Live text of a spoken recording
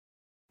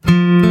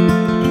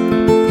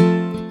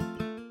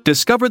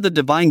Discover the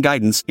divine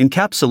guidance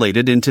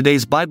encapsulated in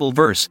today's Bible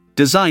verse,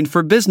 designed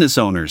for business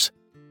owners.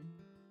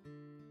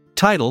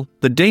 Title: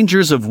 The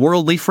Dangers of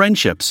Worldly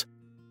Friendships.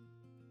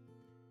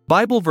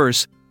 Bible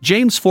verse,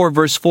 James 4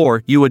 verse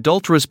 4, You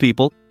adulterous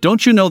people,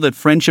 don't you know that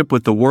friendship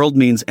with the world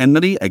means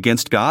enmity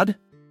against God?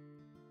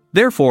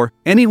 Therefore,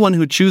 anyone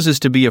who chooses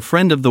to be a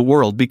friend of the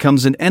world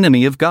becomes an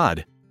enemy of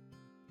God.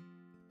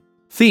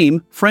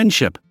 Theme: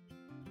 Friendship.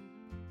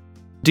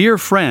 Dear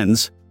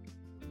friends,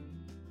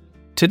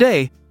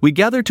 today, we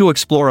gather to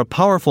explore a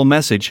powerful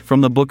message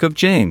from the book of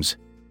James.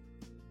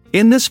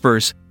 In this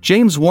verse,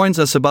 James warns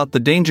us about the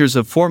dangers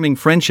of forming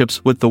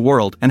friendships with the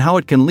world and how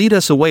it can lead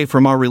us away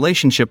from our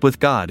relationship with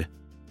God.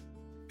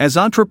 As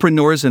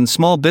entrepreneurs and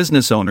small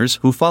business owners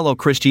who follow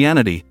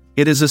Christianity,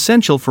 it is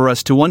essential for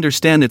us to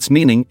understand its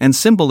meaning and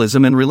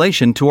symbolism in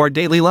relation to our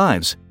daily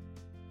lives.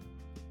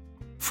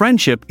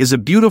 Friendship is a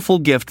beautiful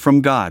gift from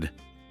God.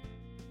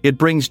 It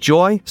brings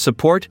joy,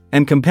 support,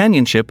 and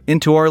companionship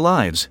into our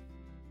lives.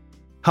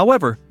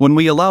 However, when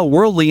we allow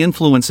worldly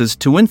influences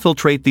to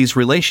infiltrate these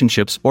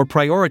relationships or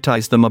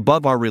prioritize them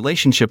above our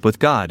relationship with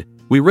God,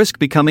 we risk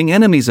becoming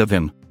enemies of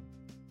Him.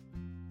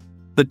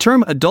 The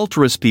term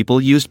adulterous people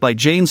used by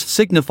James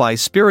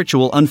signifies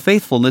spiritual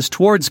unfaithfulness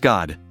towards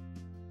God.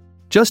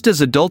 Just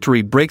as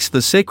adultery breaks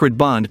the sacred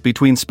bond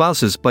between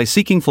spouses by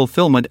seeking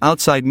fulfillment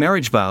outside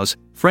marriage vows,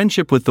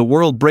 friendship with the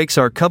world breaks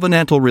our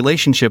covenantal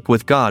relationship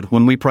with God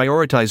when we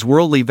prioritize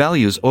worldly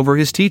values over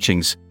His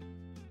teachings.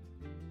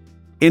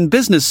 In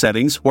business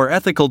settings where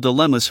ethical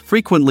dilemmas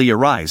frequently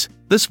arise,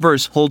 this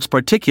verse holds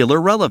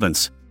particular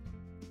relevance.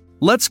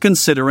 Let's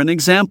consider an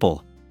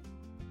example.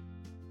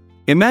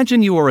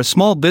 Imagine you are a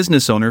small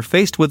business owner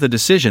faced with a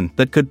decision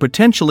that could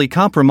potentially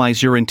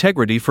compromise your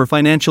integrity for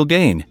financial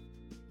gain.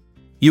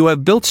 You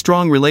have built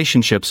strong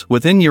relationships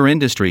within your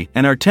industry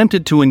and are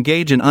tempted to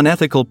engage in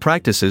unethical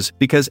practices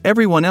because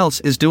everyone else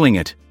is doing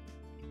it.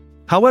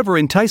 However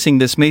enticing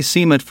this may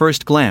seem at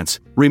first glance,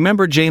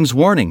 remember James'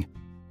 warning.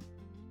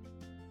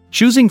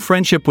 Choosing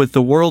friendship with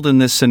the world in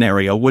this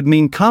scenario would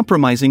mean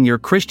compromising your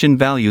Christian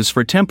values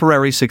for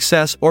temporary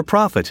success or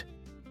profit.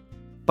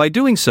 By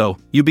doing so,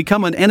 you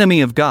become an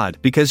enemy of God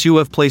because you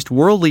have placed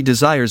worldly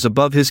desires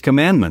above His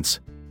commandments.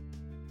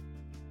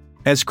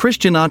 As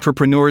Christian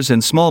entrepreneurs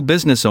and small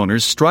business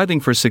owners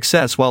striving for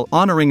success while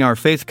honoring our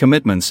faith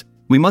commitments,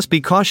 we must be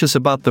cautious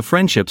about the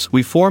friendships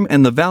we form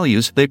and the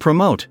values they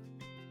promote.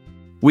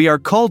 We are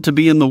called to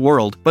be in the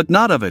world, but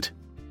not of it.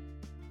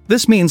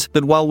 This means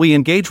that while we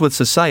engage with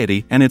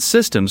society and its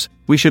systems,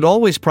 we should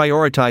always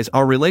prioritize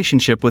our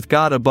relationship with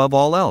God above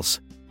all else.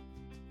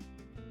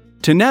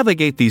 To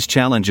navigate these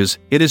challenges,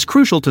 it is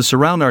crucial to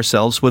surround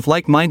ourselves with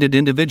like-minded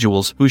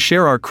individuals who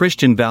share our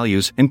Christian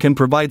values and can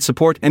provide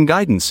support and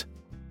guidance.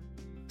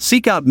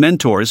 Seek out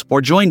mentors or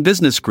join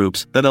business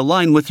groups that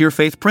align with your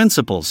faith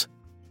principles.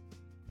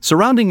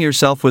 Surrounding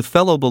yourself with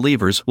fellow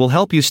believers will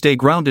help you stay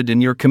grounded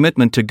in your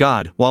commitment to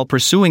God while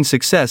pursuing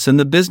success in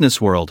the business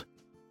world.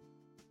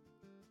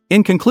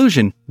 In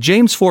conclusion,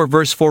 James 4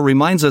 verse 4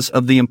 reminds us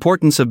of the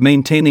importance of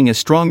maintaining a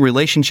strong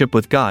relationship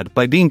with God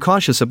by being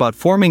cautious about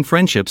forming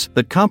friendships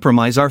that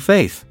compromise our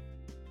faith.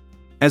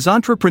 As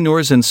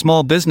entrepreneurs and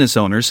small business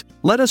owners,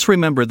 let us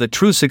remember that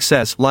true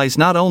success lies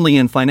not only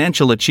in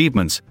financial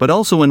achievements but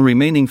also in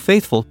remaining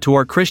faithful to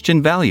our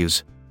Christian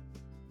values.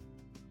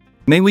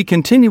 May we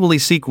continually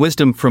seek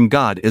wisdom from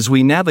God as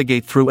we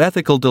navigate through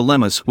ethical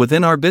dilemmas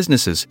within our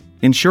businesses,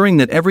 ensuring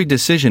that every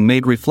decision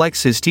made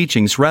reflects His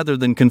teachings rather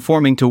than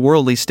conforming to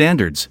worldly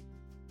standards.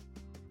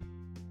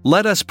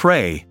 Let us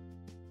pray.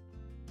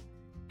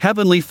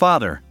 Heavenly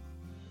Father,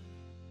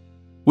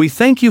 we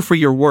thank You for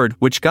Your word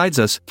which guides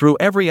us through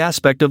every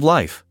aspect of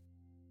life.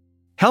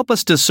 Help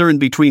us discern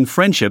between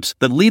friendships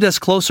that lead us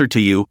closer to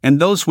You and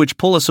those which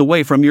pull us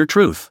away from Your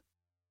truth.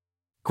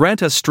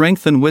 Grant us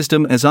strength and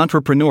wisdom as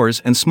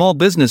entrepreneurs and small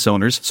business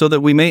owners so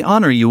that we may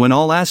honor You in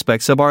all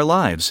aspects of our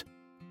lives.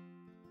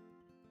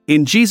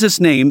 In Jesus'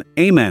 name,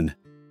 Amen.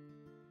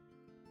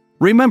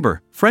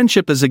 Remember,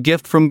 friendship is a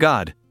gift from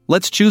God.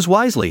 Let's choose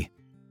wisely.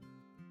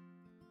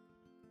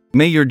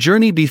 May your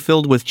journey be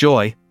filled with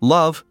joy,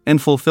 love,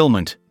 and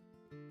fulfillment.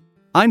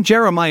 I'm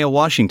Jeremiah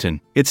Washington.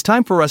 It's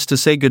time for us to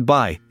say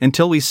goodbye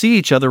until we see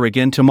each other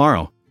again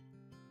tomorrow.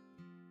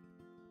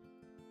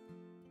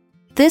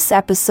 This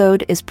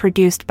episode is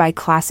produced by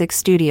Classic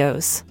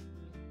Studios.